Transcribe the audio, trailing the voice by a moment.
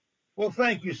Well,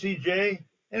 thank you, CJ.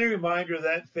 And a reminder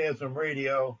that Phantom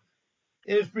Radio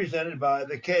is presented by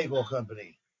the Kegel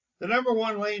Company, the number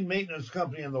one lane maintenance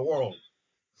company in the world.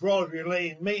 For all of your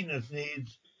lane maintenance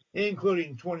needs,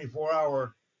 including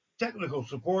 24-hour technical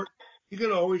support, you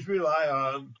can always rely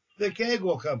on the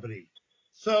Kegel Company.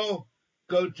 So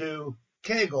go to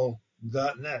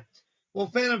kegel.net.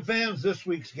 Well, Phantom fans, this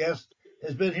week's guest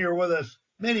has been here with us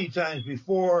many times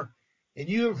before, and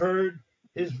you have heard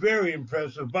his very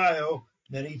impressive bio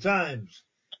many times.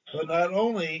 But not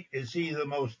only is he the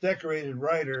most decorated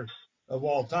writer of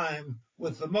all time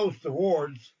with the most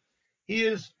awards, he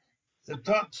is the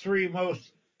top three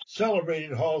most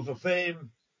celebrated Halls of Fame,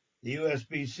 the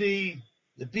USBC,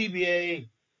 the PBA,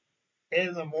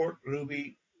 and the Mort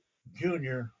Ruby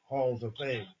Jr. Halls of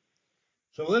Fame.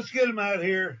 So let's get him out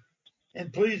here,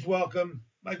 and please welcome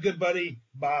my good buddy,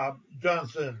 Bob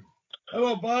Johnson.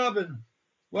 Hello, Bob, and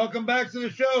welcome back to the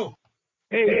show.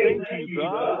 Hey, thank you,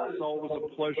 Doc. It's always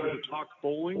a pleasure to talk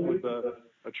bowling with a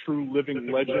true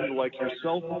living legend like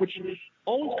yourself, which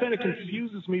always kind of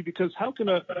confuses me because how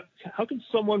can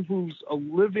someone who's a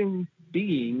living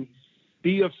being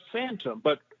be a phantom?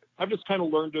 But I've just kind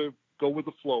of learned to go with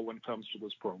the flow when it comes to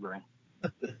this program.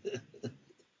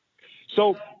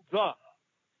 So,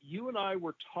 you and I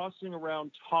were tossing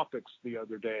around topics the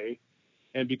other day,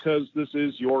 and because this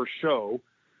is your show,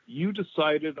 you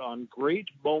decided on great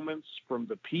moments from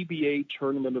the PBA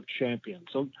Tournament of Champions.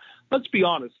 So let's be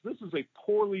honest, this is a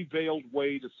poorly veiled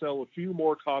way to sell a few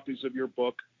more copies of your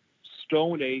book,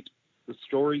 Stone 8, The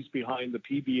Stories Behind the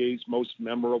PBA's Most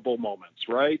Memorable Moments,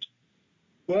 right?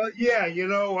 Well, yeah,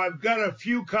 I've got a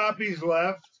few copies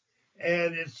left,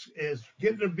 and it's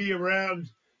getting to be around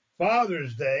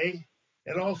Father's Day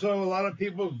and also a lot of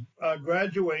people's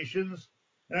graduations.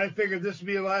 And I figured this would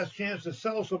be the last chance to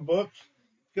sell some books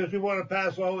because we want to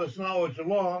pass all this knowledge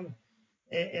along.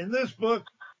 In this book,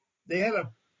 they had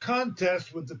a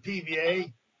contest with the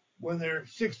PBA when their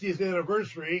 60th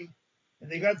anniversary, and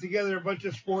they got together a bunch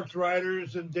of sports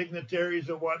writers and dignitaries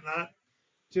and whatnot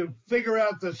to figure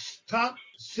out the top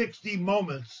 60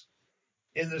 moments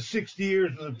in the 60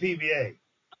 years of the PBA.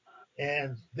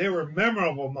 And they were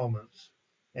memorable moments.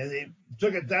 And they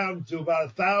took it down to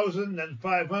about 1,000, then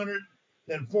 500,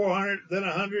 then 400, then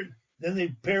 100. Then they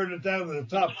pared it down to the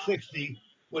top 60,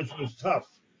 which was tough.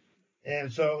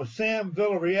 And so Sam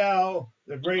Villarreal,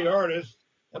 the great artist,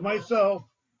 and myself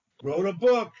wrote a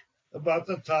book about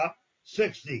the top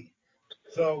 60.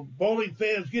 So bowling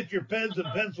fans, get your pens and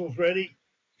pencils ready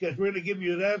because we're going to give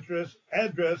you an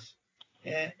address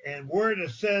and where to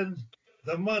send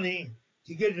the money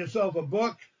to get yourself a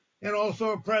book and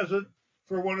also a present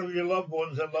for one of your loved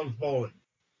ones that loves bowling.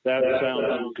 That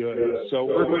sounds good. So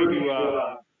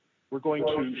we're going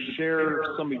to share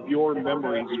some of your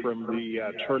memories from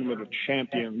the Tournament of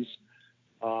Champions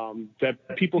that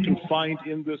people can find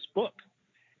in this book.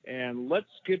 And let's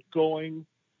get going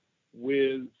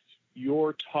with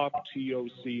your top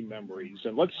TOC memories.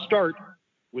 And let's start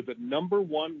with the number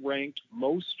one ranked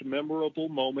most memorable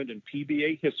moment in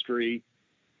PBA history.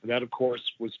 And that, of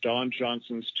course, was Don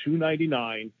Johnson's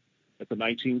 299 at the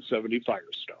 1970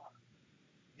 Firestone.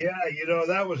 Yeah,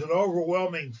 that was an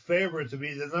overwhelming favorite to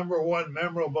be the number one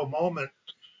memorable moment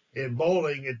in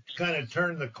bowling. It kind of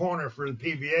turned the corner for the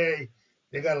PBA.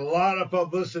 They got a lot of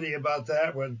publicity about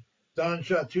that when Don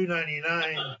shot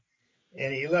 299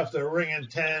 and he left the ring in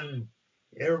 10.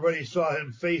 Everybody saw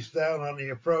him face down on the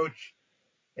approach.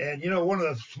 And, one of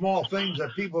the small things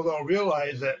that people don't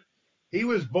realize that he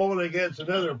was bowling against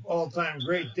another all-time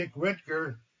great, Dick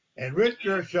Ritger, and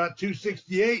Ritger shot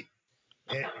 268.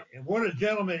 And what a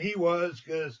gentleman he was,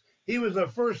 because he was the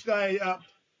first guy up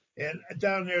and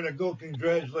down there to go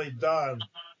congratulate Don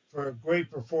for a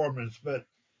great performance. But,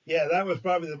 yeah, that was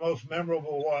probably the most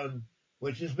memorable one,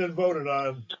 which has been voted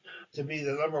on to be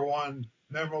the number one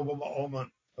memorable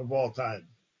moment of all time.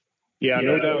 Yeah,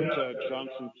 no doubt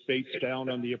Johnson face down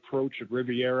on the approach at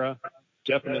Riviera,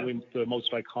 definitely the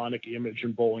most iconic image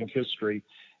in bowling history.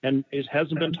 And it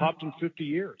hasn't been topped in 50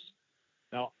 years.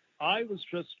 Now, I was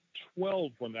just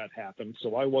 12 when that happened,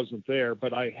 so I wasn't there,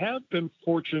 but I have been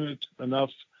fortunate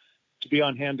enough to be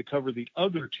on hand to cover the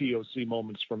other TOC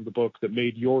moments from the book that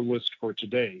made your list for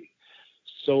today.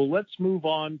 So let's move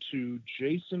on to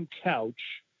Jason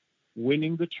Couch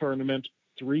winning the tournament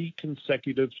 3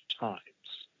 consecutive times.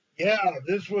 Yeah,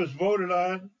 this was voted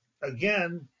on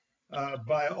again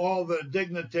by all the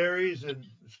dignitaries and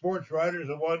sports writers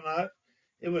and whatnot.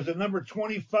 It was a number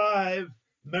 25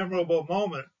 memorable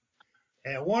moment.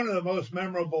 And one of the most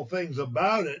memorable things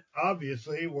about it,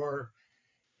 obviously, were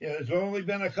there's only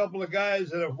been a couple of guys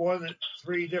that have won it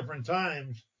 3 different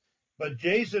times, but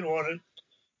Jason won it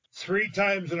 3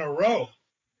 times in a row.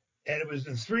 And it was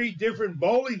in 3 different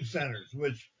bowling centers,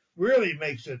 which really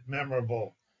makes it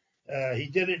memorable. He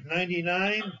did it in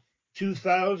 99,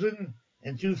 2000,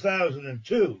 and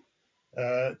 2002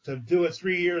 to do it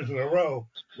 3 years in a row,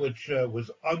 which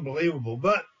was unbelievable.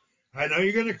 But I know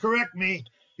you're going to correct me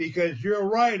because you're a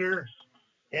writer.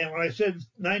 And when I said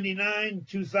 99,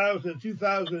 2000,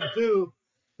 2002,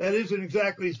 that isn't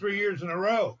exactly 3 years in a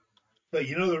row. But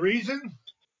you know the reason?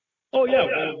 Oh yeah,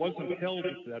 well it wasn't held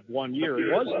that one year.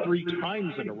 It was 3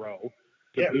 times in a row.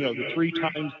 Yeah. The 3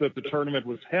 times that the tournament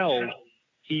was held,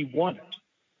 he won it.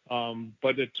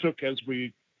 But it took, as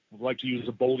we like to use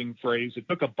a bowling phrase, it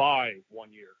took a bye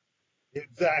one year.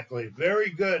 Exactly. Very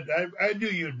good. I knew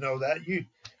you'd know that.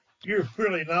 You're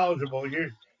really knowledgeable.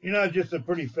 You're not just a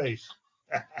pretty face.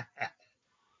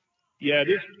 Yeah,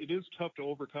 it is tough to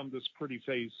overcome this pretty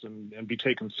face and be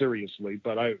taken seriously,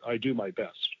 but I do my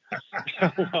best.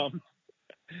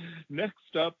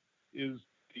 Next up is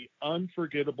the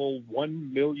unforgettable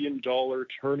 $1 million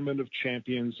Tournament of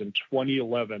Champions in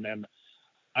 2011. And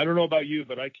I don't know about you,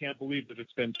 but I can't believe that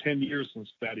it's been 10 years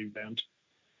since that event.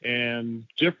 And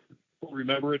different people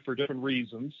remember it for different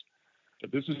reasons.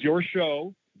 But this is your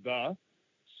show,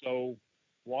 so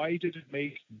why did it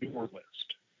make your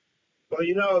list?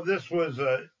 Well, this was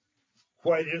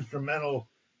quite instrumental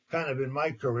kind of in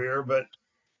my career, but,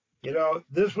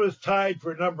 this was tied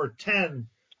for number 10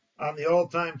 on the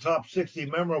all-time top 60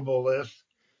 memorable list,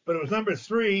 but it was number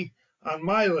 3 on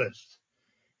my list.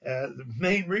 The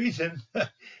main reason,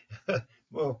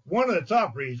 well, one of the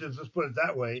top reasons, let's put it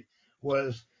that way,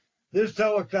 was this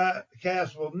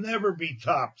telecast will never be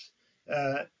topped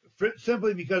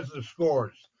simply because of the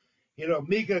scores.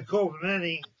 Mika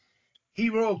Koivuniemen, he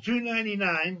rolled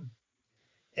 299,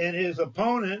 and his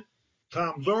opponent,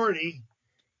 Tom Zordi,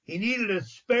 he needed a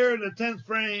spare in the 10th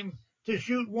frame to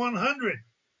shoot 100.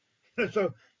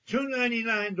 So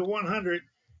 299 to 100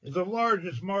 is the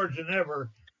largest margin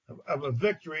ever of a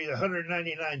victory,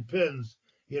 199 pins,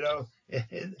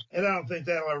 and I don't think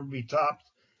that'll ever be topped.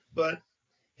 But,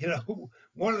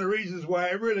 one of the reasons why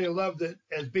I really loved it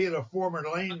as being a former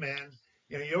lane man,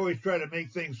 you always try to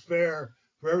make things fair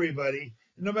for everybody.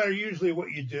 And no matter usually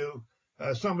what you do,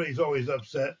 somebody's always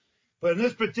upset. But in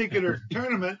this particular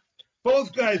tournament,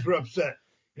 both guys were upset.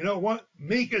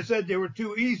 Mika said they were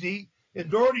too easy, and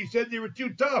Doherty said they were too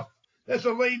tough. That's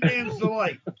a lame man's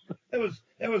delight. That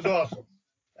was awesome.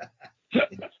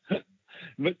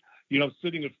 But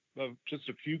sitting just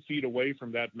a few feet away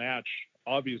from that match,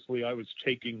 obviously I was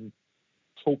taking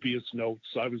copious notes.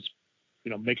 I was,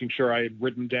 making sure I had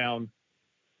written down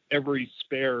every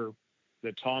spare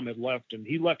that Tom had left, and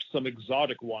he left some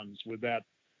exotic ones with that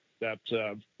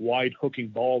wide hooking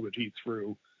ball that he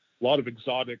threw. A lot of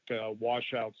exotic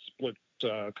washout split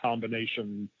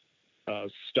combination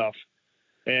stuff.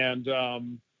 And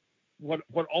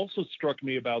what also struck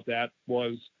me about that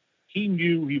was he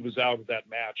knew he was out of that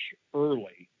match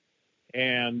early.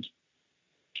 And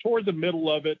toward the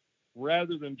middle of it,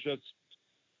 rather than just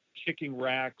kicking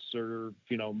racks or,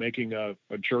 making a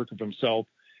jerk of himself,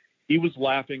 he was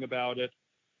laughing about it.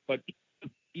 But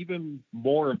even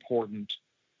more important,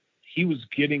 he was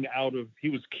keeping out of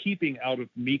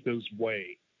Mika's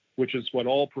way, which is what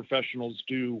all professionals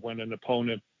do when an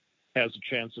opponent has a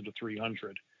chance at a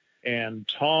 300. And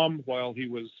Tom, while he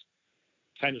was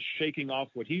kind of shaking off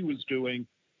what he was doing,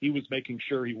 he was making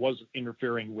sure he wasn't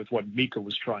interfering with what Mika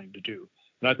was trying to do.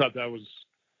 And I thought that was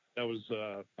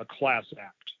a class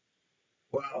act.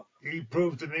 Well, he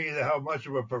proved to me how much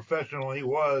of a professional he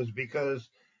was, because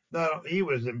he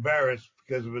was embarrassed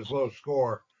because of his low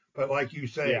score, but like you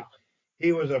say, yeah.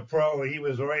 He was a pro. He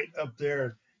was right up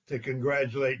there to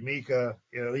congratulate Mika,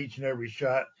 each and every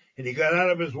shot, and he got out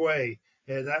of his way,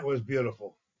 and that was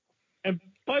beautiful. And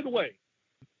by the way,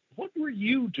 what were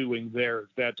you doing there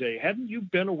that day? Hadn't you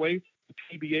been away from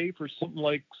the PBA for something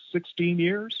like 16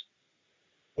 years?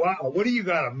 Wow, what do you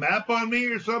got, a map on me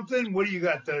or something? What do you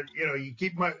got there? You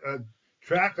keep my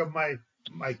track of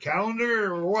my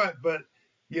calendar or what? But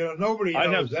nobody knows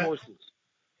I have that. Sources.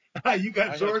 You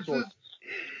got sources?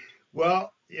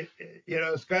 Well,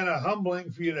 it's kind of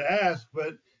humbling for you to ask,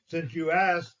 but since you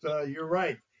asked, you're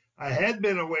right. I had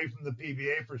been away from the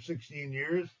PBA for 16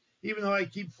 years, even though I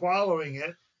keep following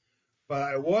it, but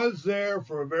I was there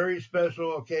for a very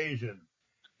special occasion,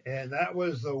 and that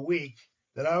was the week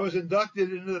that I was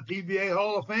inducted into the PBA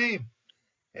Hall of Fame.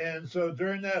 And so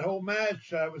during that whole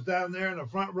match, I was down there in the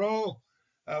front row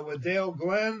with Dale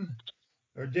Glenn,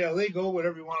 or Dale Eagle,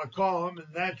 whatever you want to call him, and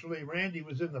naturally Randy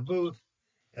was in the booth.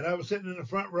 And I was sitting in the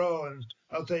front row, and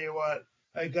I'll tell you what,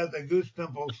 I got the goose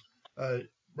pimples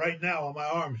right now on my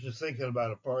arms just thinking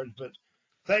about it, Pards. But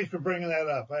thanks for bringing that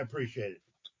up. I appreciate it.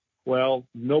 Well,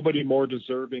 nobody more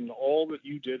deserving. All that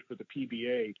you did for the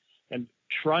PBA and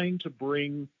trying to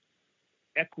bring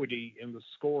equity in the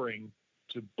scoring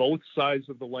to both sides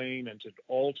of the lane and to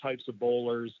all types of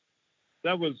bowlers,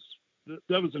 that was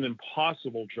an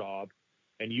impossible job,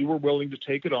 and you were willing to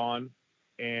take it on,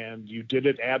 and you did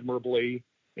it admirably,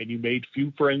 and you made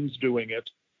few friends doing it,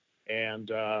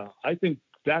 and I think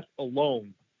that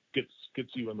alone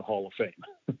gets you in the Hall of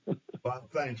Fame. Well,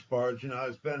 thanks, Barge.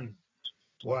 It's been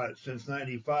since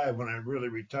 '95 when I really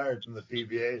retired from the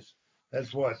PBAs.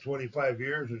 That's 25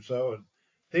 years or so, and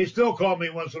they still call me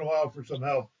once in a while for some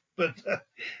help, but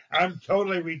I'm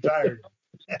totally retired.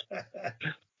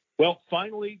 Well,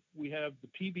 finally, we have the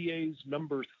PBA's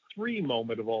number 3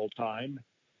 moment of all time,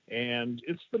 and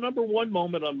it's the number 1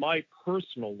 moment on my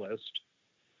personal list.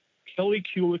 Kelly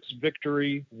Kulick's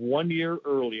victory 1 year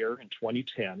earlier in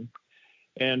 2010.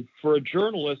 And for a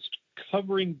journalist,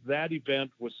 covering that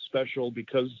event was special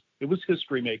because it was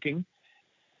history making.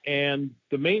 And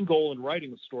the main goal in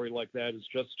writing a story like that is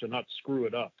just to not screw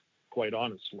it up, quite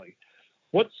honestly.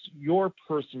 What's your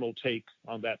personal take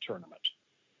on that tournament?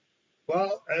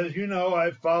 Well, as you know,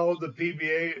 I've followed the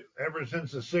PBA ever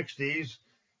since the 60s,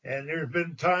 and there have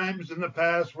been times in the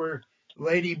past where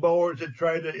lady bowlers had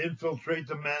tried to infiltrate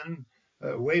the men.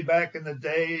 Way back in the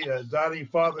day, Dottie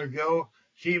Fothergill,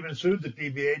 she even sued the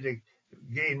PBA to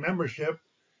gain membership.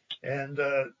 And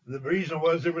the reason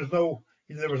was there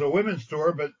was a women's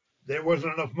tour, but there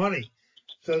wasn't enough money.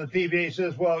 So the PBA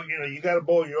says, well, you got to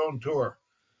bowl your own tour.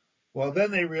 Well,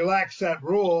 then they relaxed that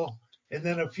rule, and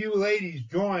then a few ladies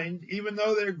joined, even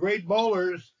though they're great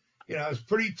bowlers. It's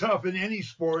pretty tough in any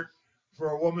sport for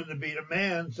a woman to beat a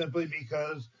man simply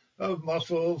because of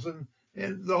muscles and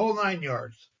the whole 9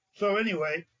 yards. So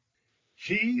anyway,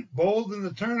 she bowled in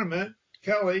the tournament,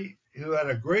 Kelly, who had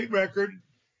a great record,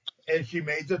 and she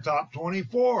made the top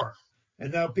 24.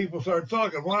 And now people start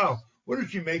talking, wow, what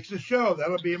if she makes the show?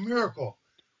 That'll be a miracle.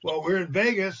 Well, we're in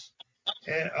Vegas,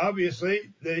 and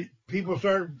obviously the people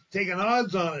started taking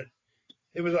odds on it.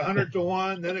 It was 100 to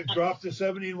 1, then it dropped to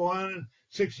 70 to 1, and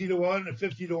 60 to 1, and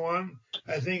 50 to 1.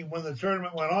 I think when the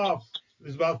tournament went off, it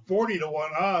was about 40 to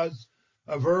 1 odds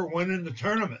of her winning the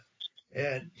tournament.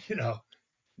 And,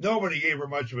 nobody gave her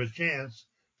much of a chance,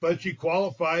 but she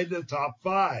qualified the top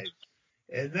 5.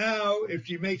 And now, if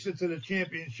she makes it to the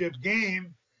championship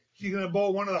game, she's going to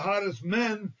bowl one of the hottest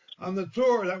men on the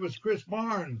tour. That was Chris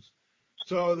Barnes.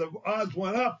 So the odds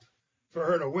went up for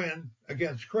her to win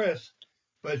against Chris,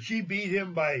 but she beat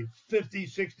him by 50,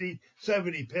 60,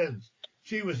 70 pins.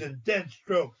 She was in dead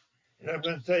stroke. And I'm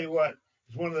going to tell you what,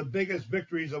 it's one of the biggest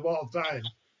victories of all time.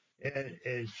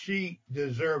 And she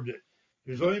deserved it.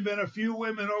 There's only been a few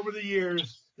women over the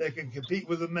years that can compete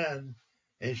with the men,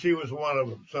 and she was one of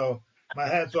them. So my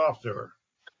hat's off to her.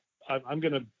 I'm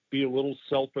going to be a little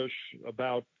selfish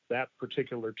about that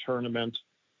particular tournament.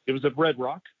 It was at Red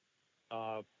Rock,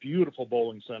 beautiful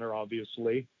bowling center,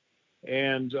 obviously.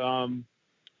 And the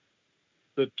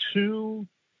 2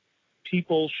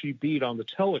 people she beat on the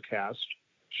telecast,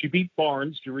 she beat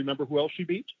Barnes. Do you remember who else she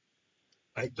beat?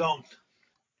 I don't.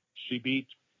 She beat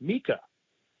Mika.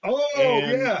 Oh,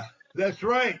 yeah, that's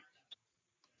right.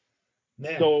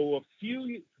 Man.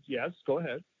 Yes, go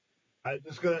ahead. I was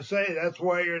just going to say, that's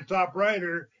why you're a top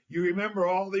writer. You remember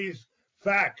all these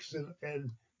facts and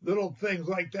little things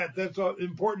like that. That's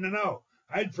important to know.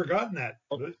 I'd forgotten that.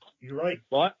 But you're right.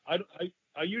 Well,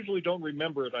 I usually don't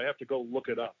remember it. I have to go look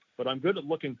it up. But I'm good at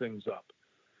looking things up.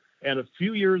 And a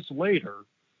few years later,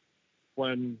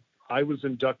 when I was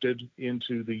inducted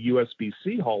into the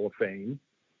USBC Hall of Fame,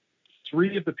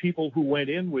 3 of the people who went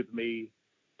in with me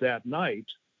that night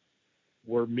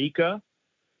were Mika,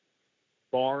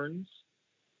 Barnes,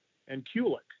 and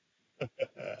Kulick.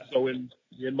 So in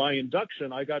my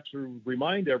induction, I got to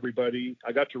remind everybody,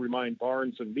 I got to remind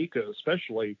Barnes and Mika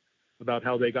especially about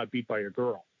how they got beat by a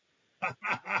girl.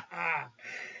 I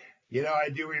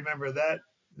do remember that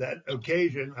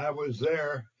occasion. I was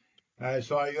there. I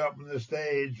saw you up on the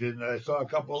stage, and I saw a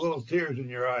couple of little tears in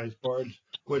your eyes, Barnes,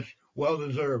 which well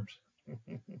deserved.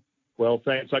 Well,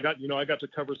 thanks. I got to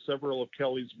cover several of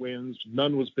Kelly's wins.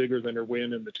 None was bigger than her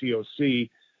win in the TOC,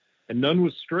 and none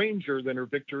was stranger than her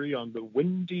victory on the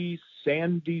windy,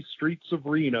 sandy streets of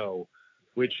Reno,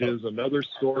 which is another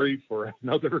story for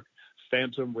another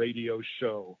Phantom Radio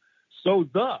show. So,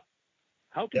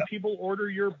 how can people order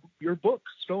your book,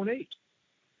 Stone 8?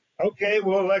 Okay,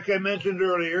 well, like I mentioned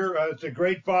earlier, it's a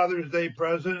great Father's Day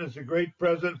present. It's a great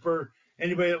present for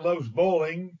anybody that loves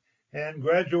bowling and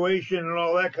graduation and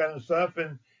all that kind of stuff.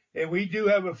 And we do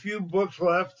have a few books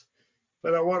left,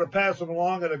 but I want to pass them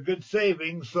along at a good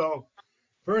savings. So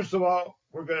first of all,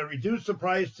 we're going to reduce the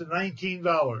price to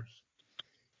 $19.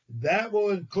 That will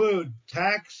include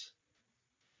tax,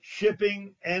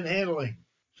 shipping, and handling.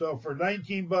 So for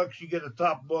 $19, you get a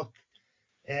top book,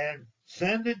 and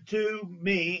send it to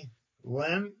me,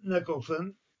 Len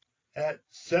Nicholson, at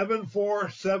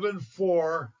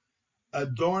 7474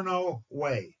 Adorno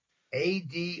Way,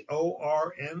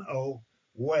 Adorno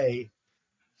Way,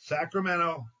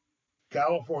 Sacramento,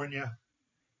 California,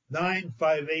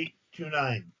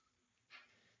 95829.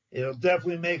 It'll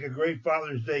definitely make a great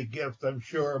Father's Day gift, I'm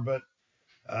sure, but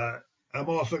I'm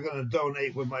also going to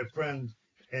donate with my friend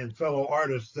and fellow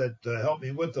artist that helped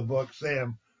me with the book,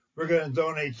 Sam. We're going to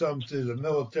donate some to the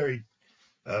military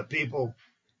people.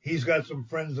 He's got some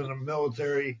friends in the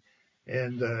military,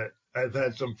 and I've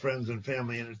had some friends and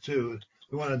family in it too.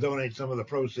 We want to donate some of the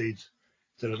proceeds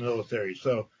to the military.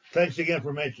 So thanks again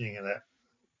for mentioning that.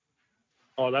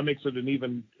 Oh, that makes it an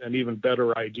even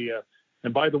better idea.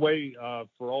 And by the way,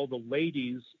 for all the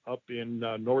ladies up in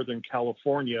Northern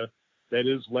California, that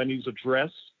is Lenny's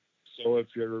address. So if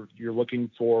you're looking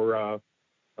for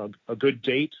a good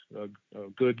date, a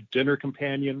good dinner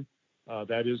companion,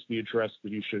 that is the address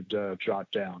that you should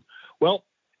jot down. Well,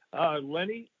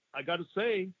 Lenny, I got to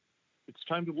say, it's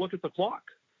time to look at the clock.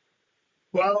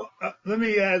 Well, let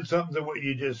me add something to what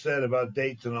you just said about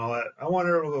dates and all that. I want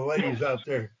all the ladies out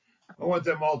there, I want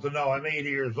them all to know I'm 80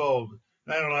 years old.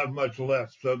 I don't have much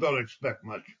left, so don't expect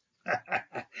much.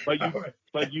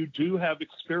 But you do have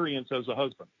experience as a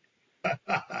husband.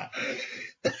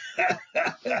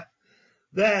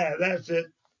 That's it.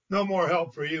 No more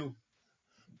help for you.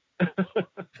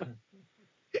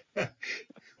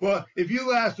 Well, if you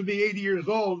last to be 80 years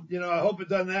old, I hope it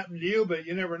doesn't happen to you, but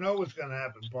you never know what's going to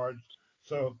happen, Pards.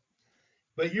 So,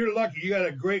 but you're lucky. You got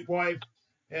a great wife.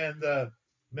 And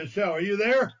Michelle, are you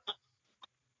there?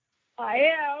 I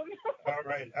am. All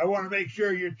right. I want to make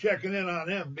sure you're checking in on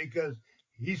him because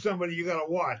he's somebody you got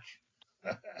to watch.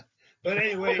 But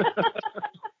anyway,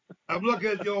 I'm looking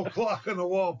at the old clock on the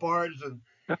wall, Pards, and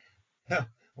I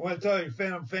want to tell you,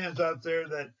 Phantom fans out there,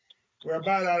 that we're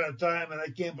about out of time, and I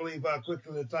can't believe how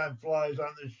quickly the time flies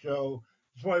on this show.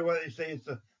 That's probably why they say it's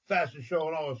the fastest show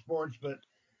in all of sports. But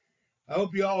I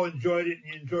hope you all enjoyed it,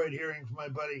 and you enjoyed hearing from my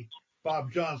buddy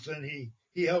Bob Johnson.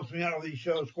 He helps me out with these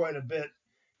shows quite a bit,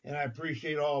 and I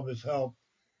appreciate all of his help.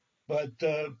 But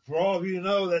for all of you to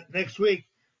know that next week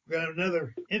we're going to have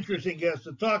another interesting guest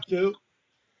to talk to,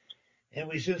 and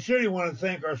we sincerely want to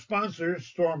thank our sponsors,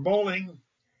 Storm Bowling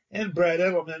and Brad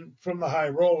Edelman from the High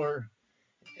Roller.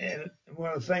 And I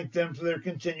want to thank them for their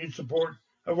continued support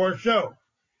of our show.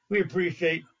 We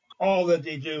appreciate all that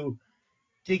they do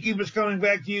to keep us coming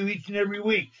back to you each and every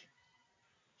week.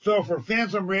 So for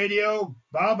Phantom Radio,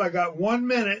 Bob, I got 1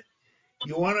 minute.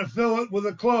 You want to fill it with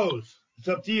a close. It's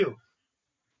up to you.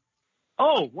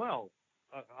 Oh, well,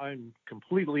 I'm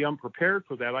completely unprepared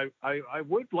for that. I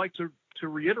would like to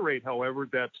reiterate, however,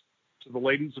 that to the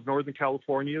ladies of Northern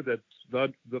California, that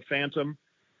the Phantom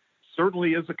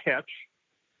certainly is a catch.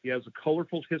 He has a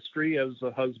colorful history as a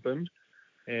husband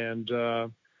and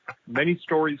many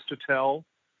stories to tell,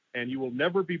 and you will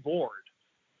never be bored.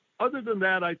 Other than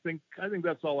that, I think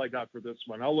that's all I got for this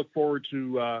one. I'll look forward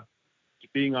to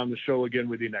being on the show again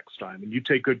with you next time, and you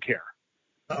take good care.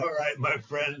 All right, my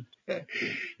friend.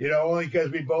 Only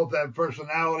because we both have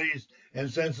personalities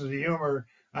and senses of humor,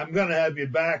 I'm going to have you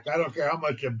back. I don't care how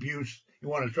much abuse you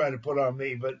want to try to put on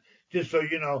me, but just so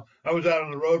you know, I was out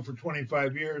on the road for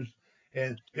 25 years,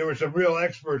 and there were some real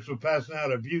experts who passing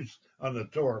out abuse on the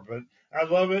tour, but I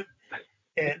love it.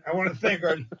 And I want to thank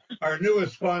our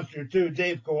newest sponsor, too,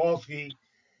 Dave Kowalski,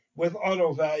 with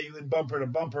Auto Value and Bumper to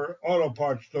Bumper Auto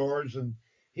Parts Stores. And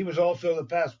he was also the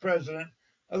past president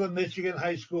of the Michigan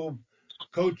High School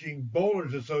Coaching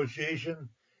Bowlers Association.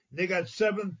 They got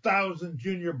 7,000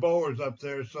 junior bowlers up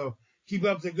there. So keep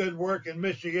up the good work in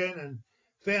Michigan. And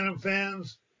Phantom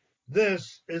fans,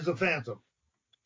 this is the Phantom.